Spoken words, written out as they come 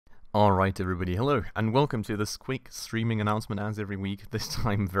Alright everybody, hello and welcome to this quick streaming announcement as every week, this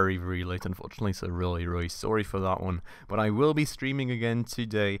time very late unfortunately, so really sorry for that one. But I will be streaming again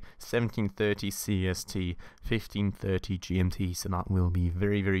today, 17:30 CST, 15:30 GMT, so that will be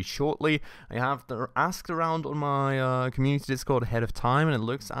very shortly. I have asked around on my community Discord ahead of time, and it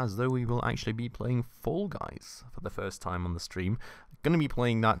looks as though we will actually be playing Fall Guys for the first time on the stream. Going to be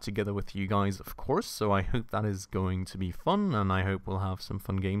playing that together with you guys, of course, so I hope that is going to be fun, and I hope we'll have some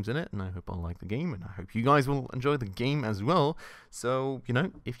fun games in it, and I hope I'll like the game, and I hope you guys will enjoy the game as well. So, you know,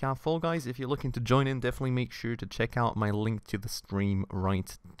 if you have Fall Guys, if you're looking to join in, definitely make sure to check out my link to the stream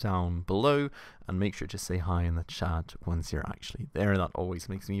right down below, and make sure to say hi in the chat once you're actually there. That always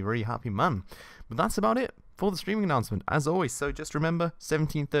makes me a very happy man. But that's about it for the streaming announcement, as always. So just remember,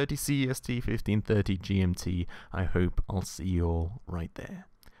 17:30 CEST, 15:30 GMT. I hope I'll see you all right there.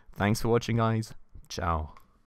 Thanks for watching, guys. Ciao.